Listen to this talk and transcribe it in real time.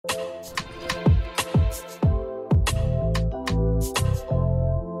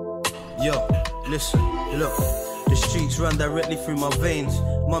Yo, listen, look. The streets run directly through my veins.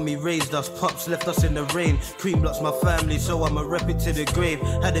 Mummy raised us, pops left us in the rain. Cream blocks my family, so I'ma rep it to the grave.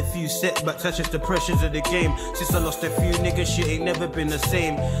 Had a few setbacks, that's just the pressures of the game. Since I lost a few niggas, shit ain't never been the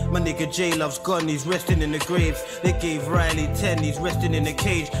same. My nigga J Love's gone, he's resting in the grave. They gave Riley 10, he's resting in the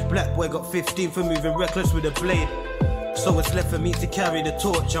cage. Black boy got 15 for moving reckless with a blade. So it's left for me to carry the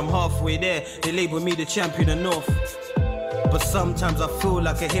torch, I'm halfway there. They label me the champion of North. But sometimes I feel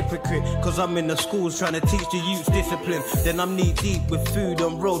like a hypocrite, cause I'm in the schools trying to teach the youths discipline. Then I'm knee deep with food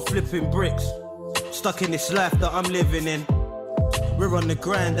on road flipping bricks. Stuck in this life that I'm living in. We're on the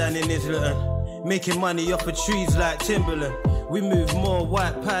grind down in Islington, making money off of trees like Timberland. We move more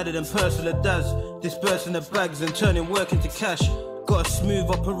white powder than Ursula does, dispersing the bags and turning work into cash. Got a smooth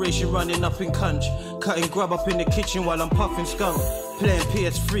operation running up in Cunch, cutting grub up in the kitchen while I'm puffing skunk. Playing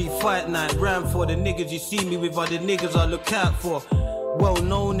PS3 fight night, ran for the niggas you see me with are the niggas I look out for. Well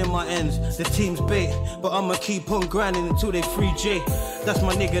known in my ends, the team's bait, but I'ma keep on grinding until they free J. That's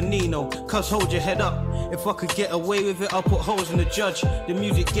my nigga Nino, cuz hold your head up. If I could get away with it, I'll put holes in the judge. The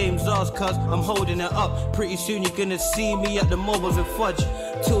music game's ours, cuz I'm holding it up. Pretty soon you're gonna see me at the mobiles with fudge.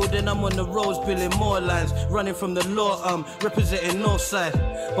 Till then I'm on the roads billing more lines, running from the law, representing Northside.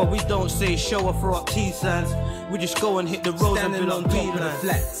 But we don't say show or throw up T signs, we just go and hit the roads and build up B lines.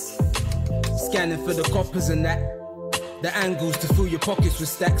 Flats, scanning for the coppers and that. The angles to fill your pockets with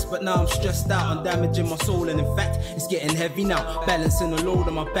stacks, but now I'm stressed out, I'm damaging my soul, and in fact, it's getting heavy now, balancing a load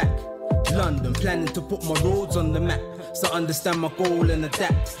on my back. London, planning to put my roads on the map, so understand my goal and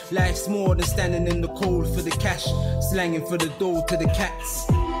adapt. Life's more than standing in the cold for the cash, slanging for the dough to the cats.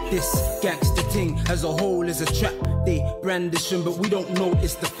 This gangster thing as a whole is a trap. They brandishing, but we don't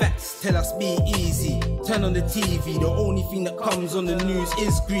notice the facts. Tell us be easy, turn on the TV, the only thing that comes on the news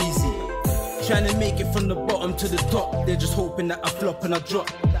is greasy. Trying to make it from the bottom to the top, they're just hoping that I flop and I drop.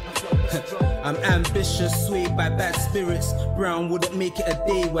 I'm ambitious, swayed by bad spirits. Brown wouldn't make it a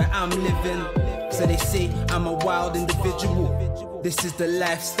day where I'm living. So they say I'm a wild individual. This is the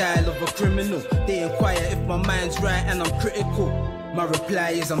lifestyle of a criminal. They inquire if my mind's right and I'm critical. My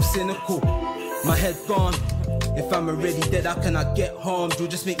reply is I'm cynical. My head gone. If I'm already dead, how can I get harmed? You'll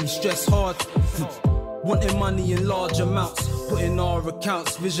just make me stress hard. Wanting money in large amounts, putting our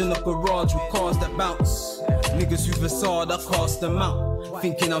accounts, vision of garage with cars that bounce. Niggas who facade, I cast them out,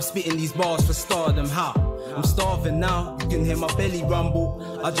 thinking I'm spitting these bars for stardom. How? I'm starving now, you can hear my belly rumble.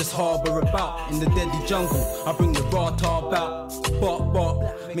 I just harbour about in the deadly jungle. I bring the raw tar out, bark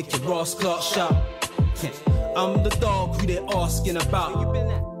bark, make your Ross Clark shout. I'm the dog who they're asking about.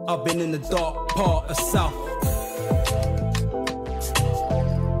 I've been in the dark part of South.